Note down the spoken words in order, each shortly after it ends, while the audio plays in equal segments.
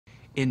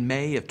In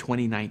May of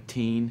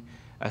 2019,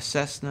 a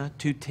Cessna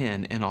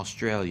 210 in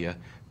Australia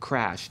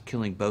crashed,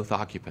 killing both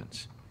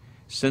occupants.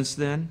 Since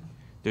then,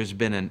 there's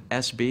been an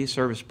SB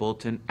service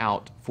bulletin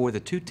out for the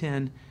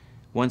 210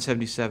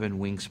 177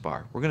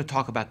 Wingspar. We're going to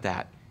talk about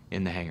that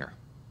in the hangar.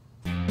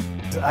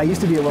 I used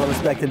to be a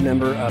well-respected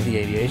member of the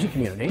aviation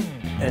community,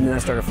 and then I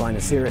started flying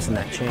to Cirrus, and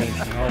that changed.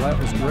 Oh, that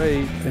was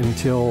great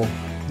until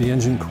the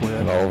engine quit.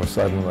 And all of a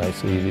sudden I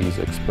see these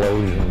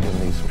explosions and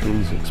these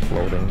trees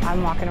exploding.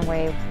 I'm walking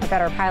away a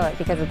better pilot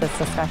because of this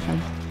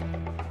discussion.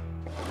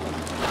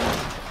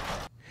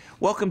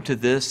 Welcome to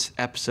this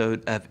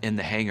episode of In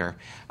the Hangar.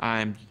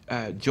 I'm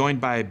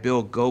joined by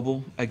Bill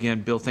Goebel.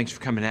 Again, Bill, thanks for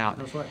coming out.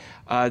 That's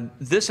right.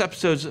 This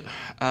episode's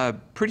a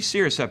pretty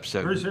serious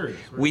episode. Very serious.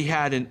 We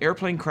had an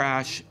airplane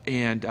crash,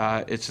 and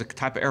it's the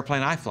type of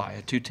airplane I fly,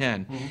 a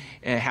 210.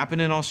 And it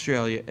happened in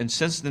Australia, and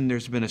since then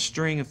there's been a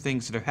string of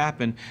things that have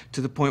happened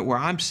to the point where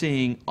I'm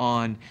seeing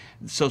on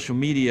social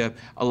media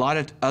a lot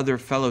of other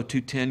fellow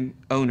 210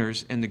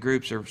 owners and the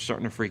groups are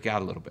starting to freak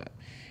out a little bit.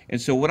 And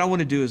so what I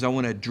want to do is I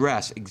want to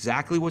address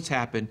exactly what's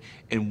happened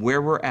and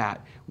where we're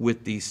at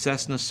with the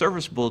Cessna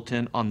Service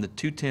Bulletin on the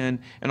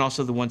 210, and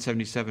also the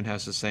 177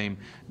 has the same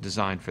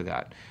design for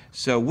that.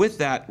 So with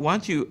that, why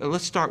don't you,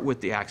 let's start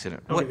with the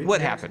accident. Okay,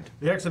 What happened?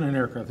 The accident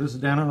aircraft, this is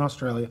down in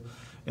Australia,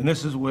 and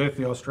this is with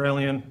the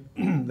Australian,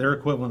 their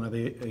equivalent of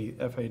the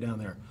FAA down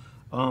there.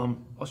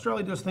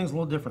 Australia does things a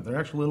little different. They're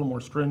actually a little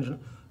more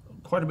stringent,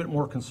 quite a bit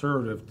more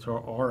conservative to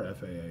our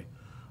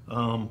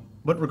FAA.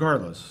 But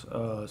regardless,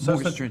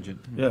 Cessna,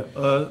 stringent. Yeah,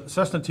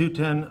 Cessna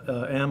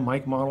 210M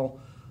Mike model,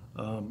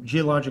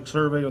 geologic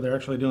survey, they're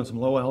actually doing some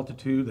low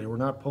altitude. They were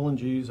not pulling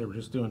Gs, they were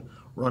just doing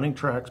running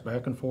tracks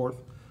back and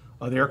forth.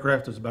 The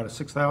aircraft is about a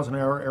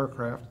 6,000-hour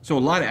aircraft. So a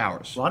lot of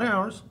hours. A lot of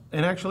hours,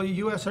 and actually a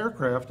U.S.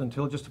 aircraft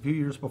until just a few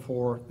years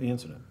before the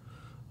incident.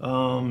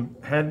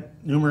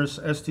 Had numerous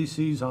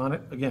STCs on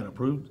it, again,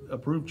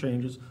 approved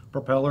changes,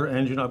 propeller,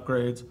 engine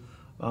upgrades,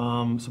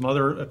 some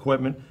other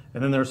equipment,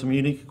 and then there's some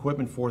unique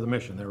equipment for the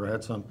mission. They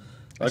had some,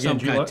 Some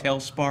kind of tail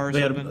spar or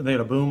something? They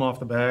had a boom off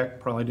the back,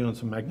 probably doing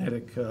some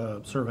magnetic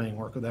surveying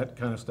work or that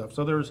kind of stuff.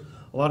 So there's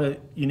a lot of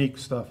unique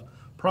stuff.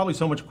 Probably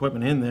so much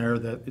equipment in there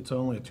that it's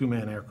only a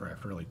two-man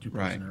aircraft, really,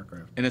 two-person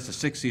aircraft. And it's a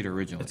six-seater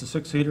originally. It's a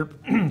six-seater.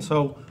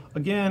 So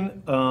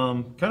again,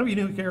 kind of a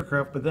unique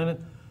aircraft, but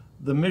then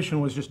the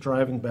mission was just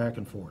driving back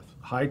and forth.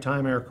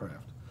 High-time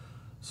aircraft.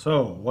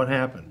 So what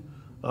happened?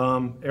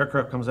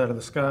 Aircraft comes out of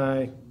the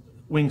sky,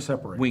 wing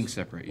separates. Wing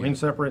separate, yeah. Wing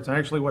separates.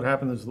 Actually, what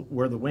happened is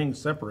where the wing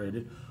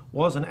separated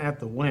wasn't at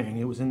the wing,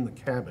 it was in the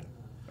cabin.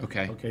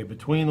 Okay. Okay,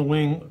 between the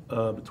wing,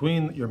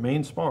 between your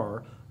main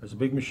spar, there's a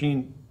big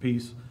machine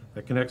piece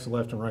that connects the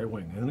left and right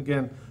wing. And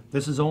again,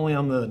 this is only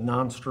on the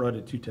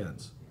non-strutted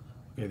 210s.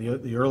 Okay,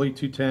 the early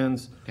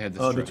 210s, the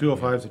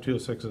 205s, the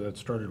 206s had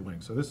strutted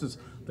wings. So this is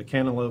the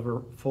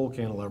cantilever, full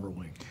cantilever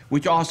wing.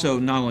 Which also,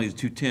 not only the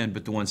 210,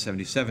 but the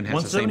 177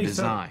 has the same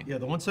design. Yeah,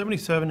 the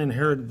 177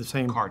 inherited the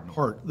same Cardinal.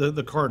 part.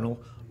 The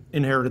Cardinal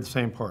inherited the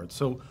same part.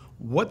 So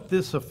what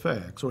this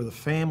affects, or the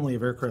family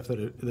of aircraft that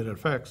it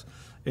affects,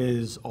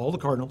 is all the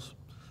Cardinals,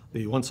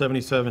 the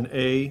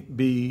 177A,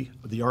 B,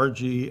 the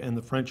RG, and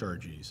the French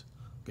RGs.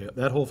 Okay,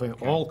 that whole family,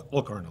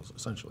 all Cardinals,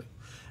 essentially.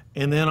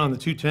 And then on the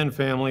 210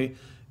 family,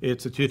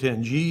 it's the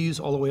 210Gs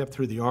all the way up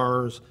through the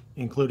Rs,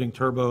 including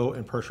turbo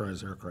and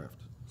pressurized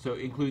aircraft. So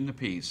including the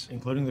Ps.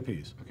 Including the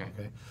Ps.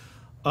 Okay.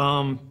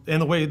 And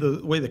the way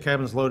the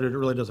cabin's loaded, it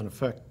really doesn't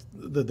affect,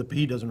 the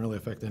P doesn't really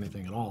affect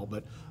anything at all.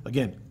 But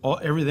again,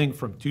 everything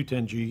from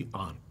 210G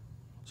on.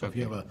 So if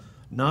you have a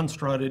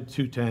non-strutted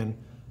 210,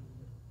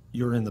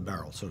 you're in the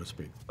barrel, so to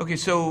speak. Okay,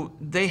 so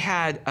they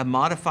had a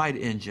modified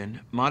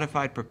engine,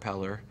 modified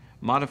propeller,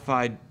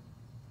 modified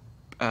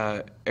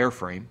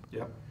airframe,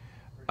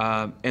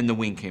 and the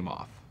wing came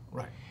off.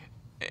 Right.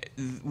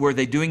 Were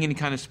they doing any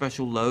kind of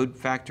special load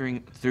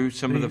factoring through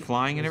some of the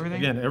flying and everything?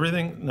 Again,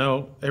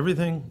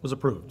 everything was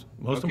approved.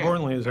 Most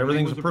importantly is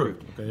everything's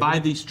approved. Okay? By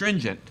the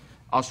stringent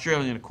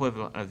Australian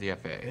equivalent of the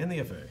FAA. And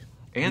the FAA.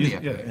 And the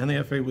FAA. Yeah, and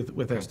the FAA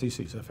with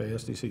STCs, FAA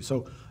STC.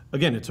 So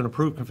again, it's an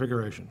approved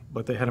configuration,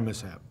 but they had a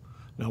mishap.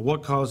 Now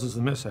what causes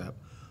the mishap?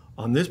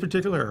 On this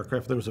particular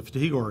aircraft, there was a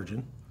fatigue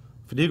origin.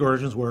 Fatigue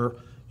origins where,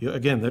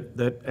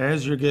 that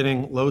as you're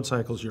getting load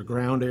cycles, your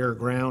ground, air,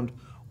 ground,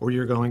 or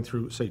you're going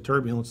through, say,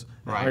 turbulence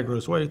at high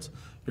gross weights,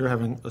 you're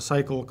having a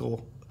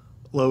cyclical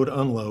load,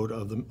 unload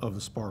of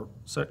the spar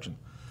section.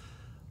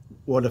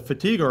 What a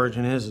fatigue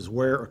origin is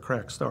where a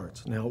crack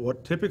starts. Now,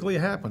 what typically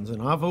happens, and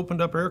I've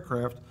opened up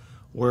aircraft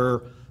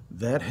where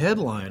that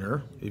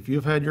headliner, if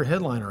you've had your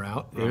headliner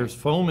out, there's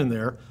foam in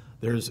there,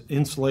 there's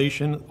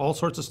insulation, all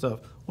sorts of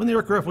stuff. When the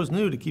aircraft was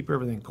new, to keep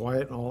everything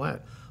quiet and all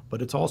that,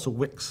 but it's also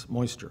wicks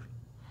moisture.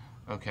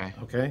 Okay.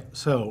 Okay,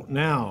 so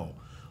now,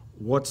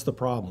 what's the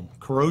problem?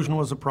 Corrosion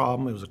was a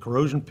problem. It was a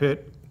corrosion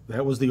pit.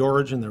 That was the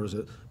origin. There was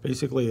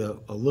basically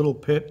a little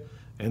pit,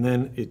 and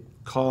then it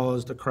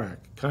caused a crack.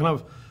 Kind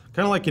of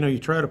like, you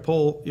try to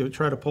pull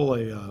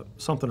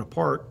something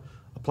apart,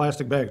 a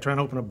plastic bag, trying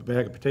to open up a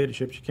bag of potato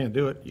chips. You can't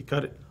do it. You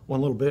cut it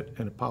one little bit,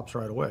 and it pops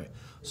right away.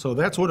 So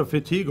that's what a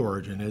fatigue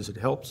origin is. It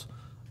helps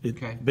It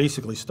Okay.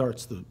 basically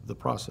starts the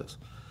process.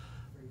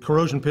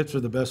 Corrosion pits are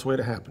the best way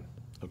to happen,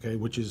 okay,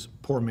 which is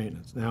poor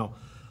maintenance. Now,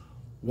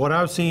 what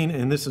I've seen,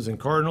 and this is in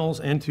Cardinals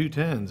and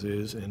 210s,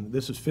 is, and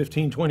this is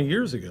 15, 20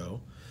 years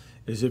ago,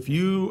 is if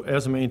you,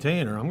 as a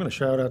maintainer, I'm going to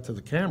shout out to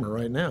the camera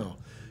right now,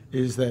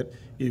 is that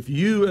if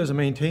you, as a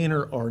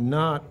maintainer, are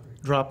not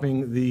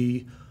dropping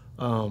the,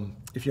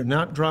 if you're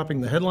not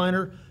dropping the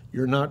headliner,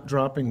 you're not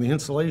dropping the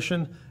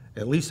insulation,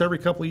 at least every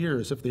couple of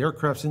years. If the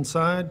aircraft's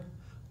inside,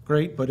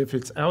 great, but if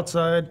it's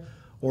outside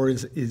or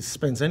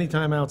spends any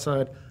time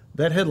outside,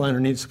 that headliner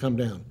needs to come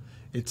down.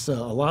 It's a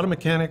lot of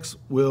mechanics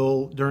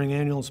will, during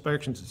annual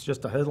inspections, it's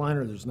just a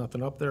headliner, there's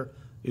nothing up there,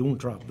 it won't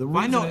drop. The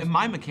I reason know is-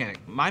 my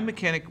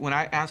mechanic, when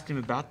I asked him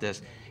about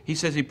this, he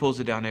says he pulls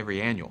it down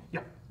every annual.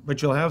 Yeah.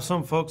 But you'll have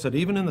some folks that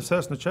even in the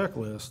Cessna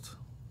checklist,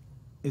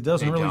 it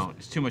doesn't They really. don't.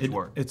 It's too much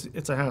work.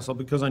 It's a hassle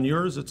because on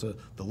yours, the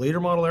later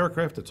model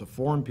aircraft, it's a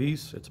foreign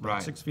piece, it's about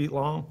Right. 6 feet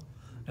long,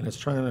 and it's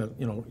trying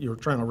to, you're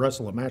trying to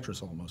wrestle a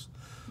mattress almost.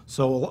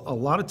 So a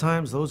lot of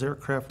times those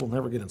aircraft will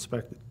never get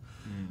inspected.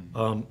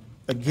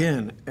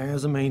 Again,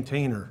 as a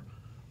maintainer,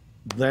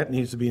 that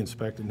needs to be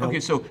inspected. Now,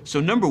 Okay, so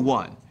number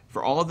one,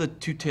 for all the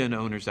 210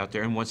 owners out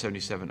there and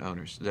 177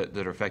 owners that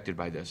are affected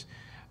by this,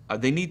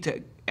 they need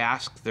to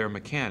ask their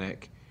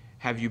mechanic,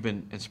 have you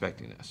been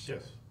inspecting this?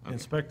 Yes.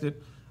 Inspect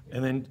it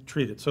and then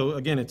treat it. So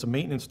again, it's a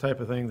maintenance type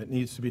of thing that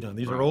needs to be done.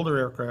 These are older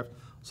aircraft,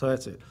 so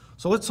that's it.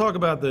 So let's talk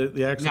about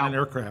the accident Now,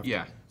 aircraft.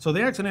 yeah. So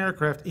the accident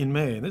aircraft in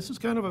May, and this is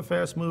kind of a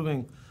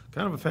fast-moving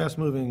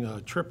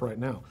trip right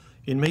now.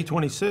 In May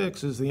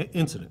 26 is the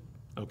incident,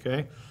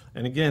 okay?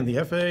 And again,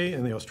 the FAA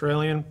and the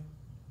Australian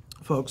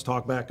folks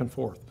talk back and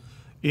forth.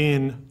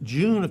 In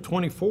June of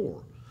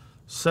 24,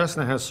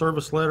 Cessna has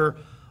service letter,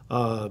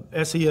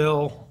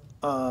 SEL,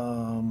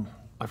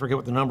 I forget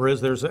what the number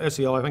is. There's a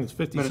SEL, I think it's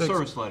 56. But a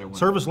service letter went.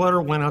 Service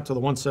letter went out to the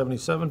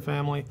 177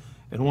 family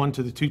and one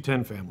to the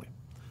 210 family.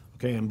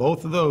 Okay, and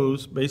both of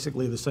those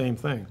basically the same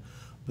thing.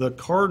 The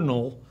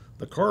Cardinal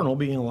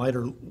being a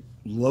lighter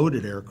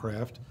loaded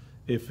aircraft,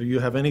 if you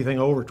have anything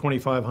over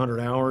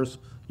 2,500 hours,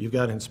 you've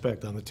got to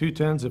inspect. On the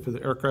 210s, if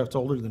the aircraft's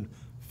older than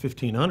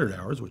 1,500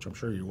 hours, which I'm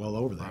sure you're well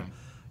over that,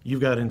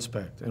 you've got to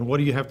inspect. And what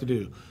do you have to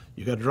do?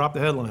 You've got to drop the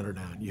headliner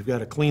down. You've got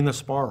to clean the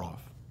spar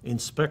off,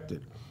 inspect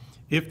it.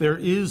 If there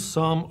is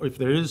some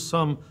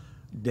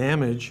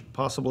damage,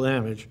 possible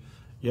damage,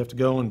 you have to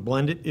go and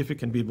blend it if it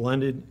can be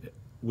blended,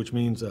 which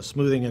means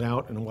smoothing it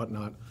out and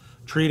whatnot,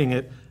 treating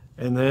it,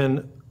 and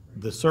then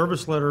the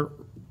service letter,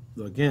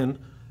 again,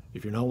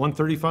 if you're not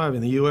 135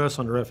 in the U.S.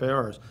 under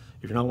FARs,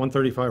 if you're not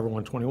 135 or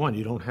 121,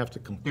 you don't have to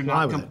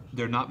comply with it.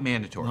 They're not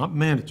mandatory. Not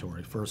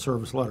mandatory for a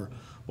service letter.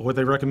 But what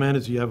they recommend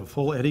is you have a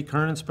full eddy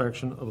current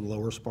inspection of the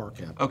lower spar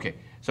cap. Okay,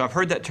 so I've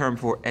heard that term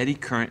for eddy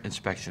current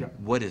inspection.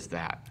 What is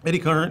that? Eddy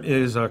current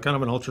is kind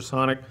of an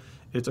ultrasonic.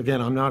 It's, again,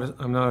 I'm not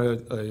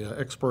a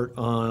expert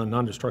on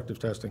non-destructive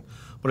testing,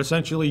 but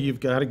essentially you've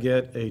got to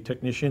get a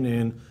technician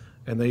in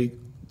and they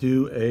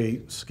do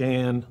a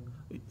scan,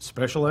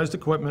 specialized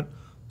equipment,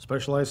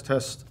 specialized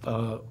tests,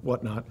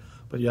 whatnot,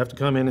 but you have to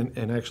come in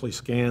and actually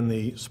scan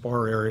the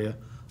spar area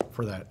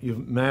for that.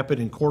 You map it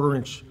in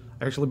quarter-inch,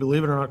 actually,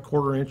 believe it or not,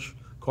 quarter-inch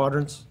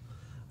quadrants,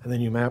 and then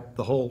you map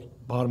the whole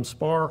bottom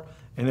spar.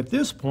 And at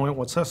this point,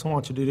 what Cessna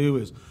wants you to do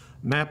is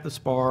map the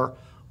spar,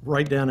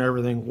 write down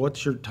everything,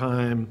 what's your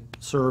time,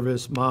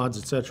 service, mods,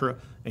 et cetera,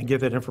 and get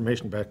that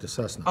information back to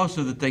Cessna. Oh,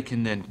 so that they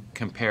can then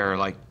compare,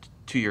 like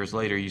 2 years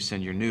later, you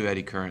send your new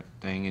eddy current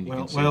thing and you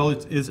can see. Well,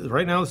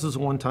 right now, this is a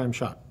one-time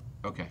shot.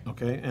 Okay.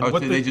 Okay, and Oh,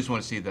 what so they just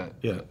want to see that.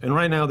 Yeah, and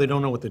right now, they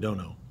don't know what they don't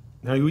know.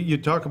 Now, we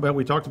talked about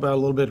a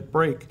little bit at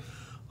break,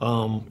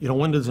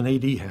 when does an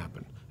AD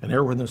happen? An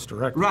airworthiness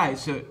directive. Right,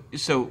 so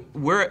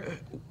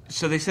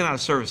they sent out a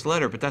service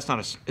letter, but that's not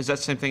is that the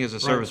same thing as a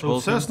service So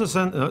bulletin? Cessna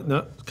sent,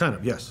 no, kind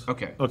of, yes.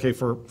 Okay. Okay,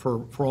 for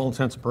all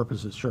intents and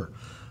purposes, sure.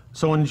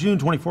 So on June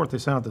 24th, they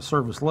sent out the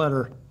service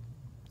letter.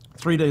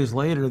 3 days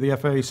later, the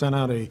FAA sent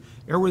out a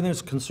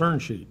airworthiness concern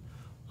sheet.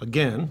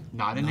 Again.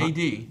 Not an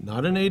AD.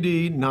 Not an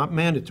AD, not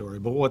mandatory,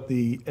 but what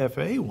the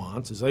FAA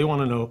wants is they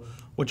want to know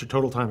what your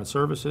total time of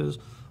service is,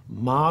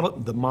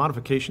 the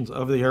modifications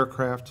of the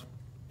aircraft,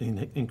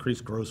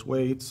 increased gross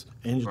weights,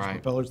 engines, Right.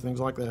 propellers, things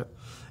like that.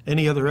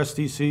 Any other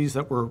STCs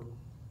that were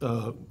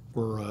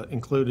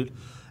included,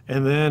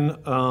 and then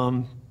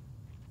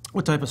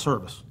what type of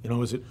service?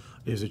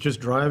 Is it just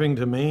driving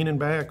to Maine and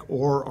back,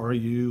 or are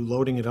you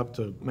loading it up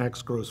to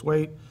max gross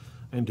weight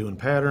and doing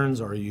patterns?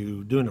 Are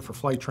you doing it for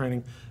flight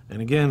training?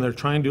 And again, they're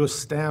trying to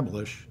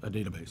establish a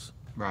database.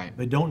 Right.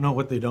 They don't know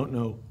what they don't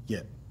know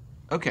yet.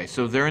 Okay,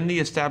 so they're in the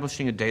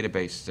establishing a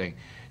database thing.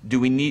 Do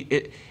we need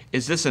it?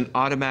 Is this an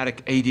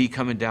automatic AD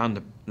coming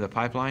down the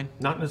pipeline?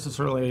 Not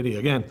necessarily AD.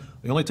 Again,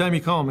 the only time you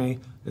call me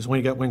is when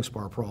you got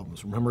Wingspar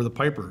problems. Remember the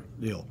Piper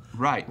deal?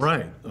 Right.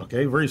 Right,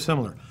 okay, very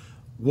similar.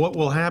 What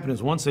will happen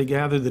is once they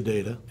gather the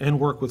data and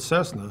work with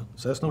Cessna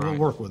will Right.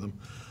 work with them,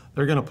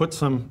 they're gonna put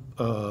some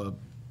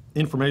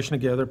information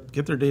together,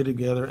 get their data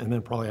together, and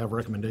then probably have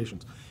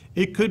recommendations.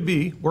 It could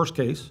be, worst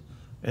case,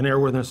 an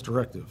airworthiness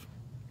directive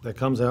that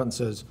comes out and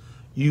says,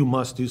 you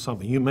must do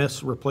something. You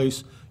must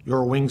replace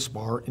your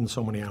Wingspar in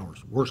so many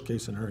hours, worst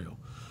case scenario.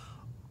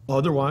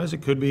 Otherwise,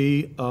 it could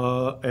be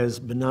as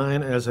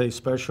benign as a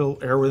special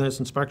airworthiness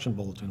inspection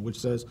bulletin, which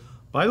says,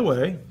 by the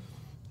way,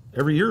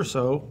 every year or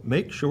so,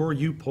 make sure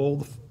you pull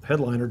the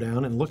headliner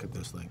down and look at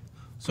this thing.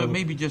 So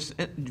maybe just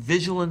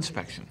visual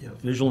inspection. Yeah,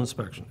 visual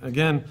inspection.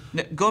 Again,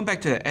 Now, going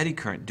back to the eddy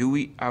current,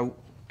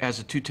 as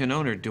a 210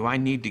 owner, do I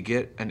need to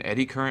get an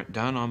eddy current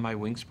done on my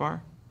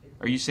Wingspar?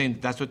 Are you saying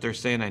that's what they're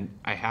saying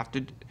I have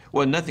to?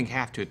 Well, nothing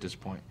have to at this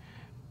point,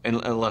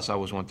 unless I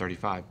was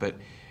 135. But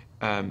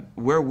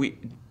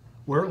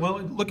well,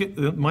 look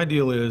at my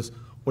deal is,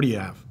 what do you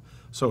have?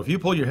 So if you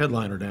pull your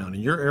headliner down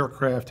and your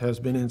aircraft has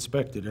been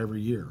inspected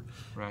every year,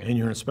 right, and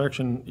your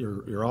inspection,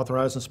 your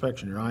authorized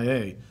inspection, your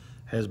IA,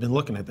 has been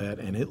looking at that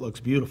and it looks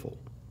beautiful.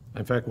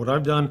 In fact, what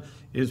I've done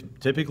is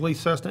typically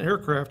Cessna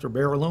aircraft are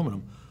bare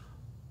aluminum.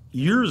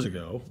 Years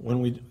ago,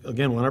 when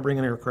I bring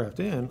an aircraft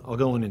in, I'll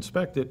go and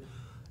inspect it,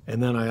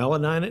 and then I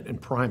iodine it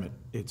and prime it.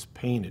 It's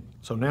painted.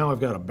 So now I've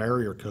got a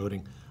barrier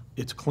coating.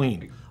 It's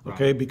clean,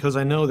 okay, right, because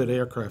I know that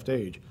aircraft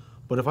age.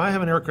 But if I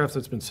have an aircraft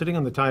that's been sitting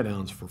on the tie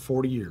downs for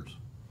 40 years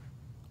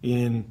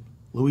in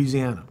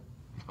Louisiana.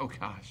 Oh,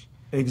 gosh.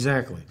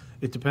 Exactly.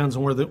 It depends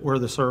on where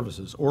the service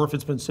is. Or if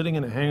it's been sitting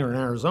in a hangar in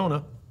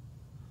Arizona,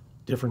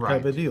 different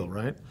type of deal,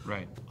 right?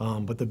 Right.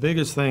 But the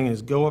biggest thing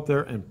is go up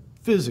there and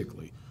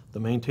physically, the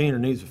maintainer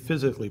needs to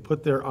physically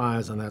put their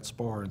eyes on that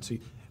spar and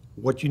see.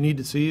 What you need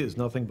to see is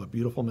nothing but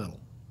beautiful metal.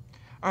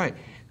 All right.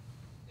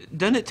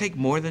 Doesn't it take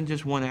more than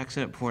just one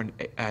accident before an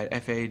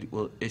FAA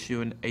will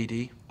issue an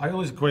AD? I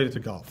always equate it to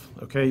golf,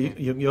 okay?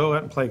 You go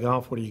out and play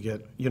golf, what do you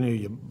get? You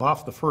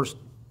boff the first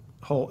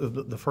hole,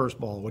 the first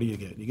ball, what do you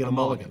get? You get a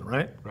mulligan,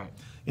 right? Right.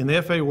 In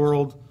the FAA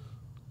world,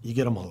 you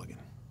get a mulligan.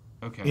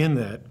 Okay. In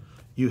that,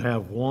 you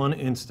have one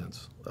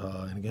instance,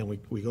 and again,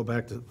 we go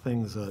back to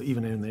things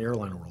even in the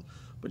airliner world,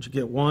 but you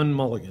get one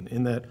mulligan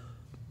in that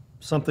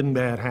something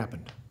bad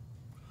happened.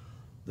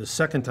 The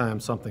second time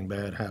something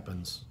bad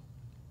happens,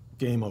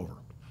 game over.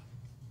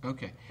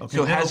 Okay. Okay,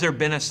 So now- has there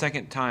been a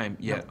second time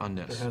yet on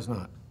It this? has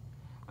not.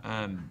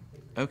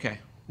 Okay.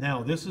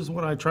 Now, this is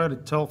what I try to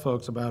tell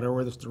folks about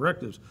airworthiness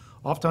directives.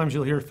 Oftentimes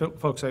you'll hear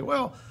folks say,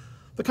 well,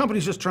 the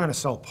company's just trying to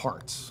sell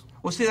parts.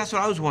 Well, see, that's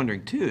what I was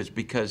wondering too, is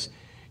because,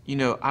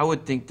 I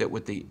would think that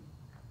with the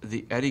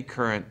eddy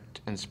current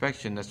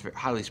inspection that's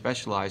highly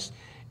specialized,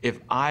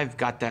 if I've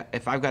got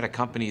a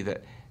company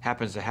that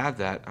happens to have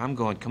that, I'm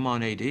going, come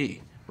on, AD,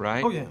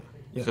 right? Oh, yeah.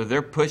 Yeah. So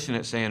they're pushing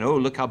it, saying, "Oh,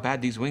 look how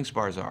bad these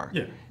Wingspars are."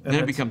 Yeah. And And then it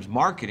that's- becomes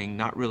marketing,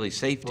 not really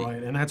safety.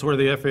 Right, and that's where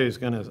the FAA is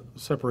going to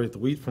separate the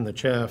wheat from the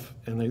chaff,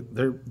 and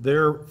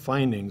their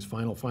findings,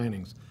 final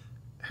findings,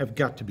 have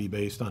got to be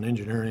based on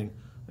engineering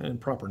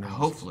and proper analysis.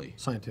 Hopefully.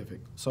 Scientific.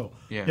 So,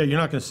 Yeah. yeah, you're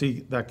not going to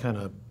see that kind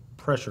of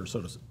pressure,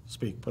 so to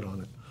speak, put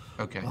on it.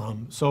 Okay.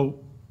 So,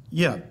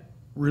 yeah,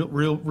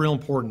 real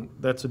important.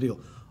 That's the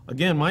deal.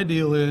 Again, my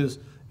deal is,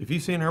 if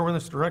you see an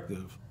airworthiness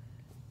directive,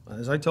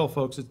 as I tell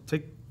folks,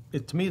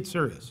 to me, it's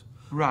serious.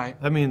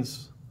 Right. That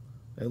means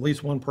at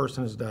least one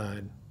person has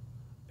died,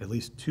 at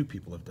least two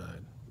people have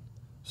died.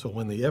 So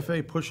when the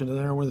FAA pushes an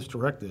airworthiness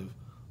directive,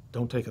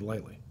 don't take it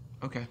lightly.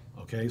 Okay.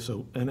 Okay,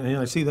 so, and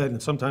I see that,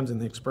 and sometimes in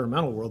the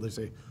experimental world, they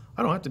say,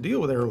 I don't have to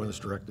deal with airworthiness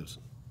directives.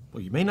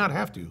 Well, you may not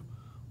have to,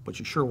 but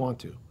you sure want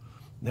to.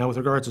 Now, with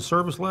regards to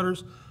service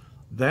letters,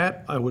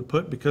 that I would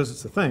put, because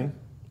it's a thing,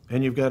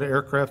 and you've got an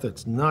aircraft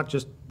that's not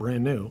just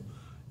brand new,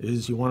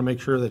 is you want to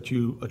make sure that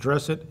you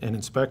address it and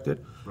inspect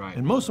it. Right.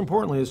 And most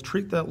importantly is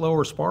treat that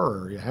lower spar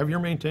area. Have your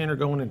maintainer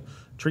go in and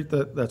treat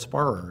that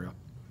spar area.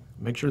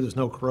 Make sure there's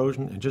no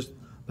corrosion, and just,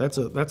 that's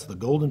the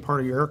golden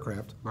part of your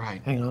aircraft.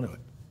 Right. Hang on to it.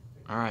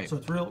 All right. So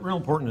it's real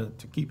important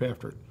to keep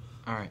after it.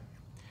 All right.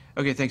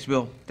 Okay, thanks,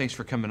 Bill. Thanks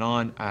for coming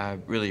on. I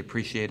really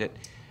appreciate it.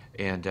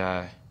 And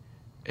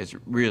it's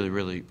really,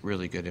 really,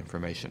 really good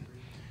information.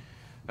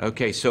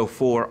 Okay, so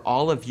for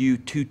all of you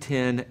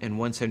 210 and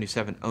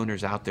 177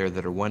 owners out there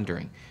that are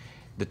wondering,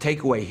 the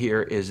takeaway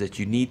here is that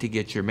you need to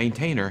get your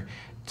maintainer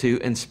to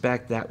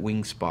inspect that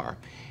Wingspar.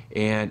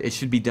 And it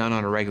should be done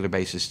on a regular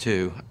basis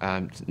too.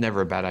 It's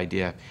never a bad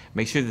idea.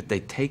 Make sure that they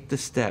take the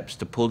steps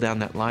to pull down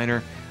that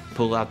liner,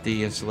 pull out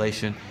the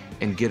insulation,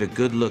 and get a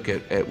good look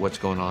at what's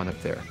going on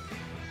up there.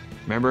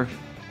 Remember,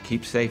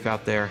 keep safe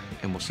out there,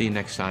 and we'll see you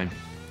next time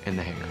in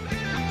the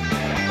hangar.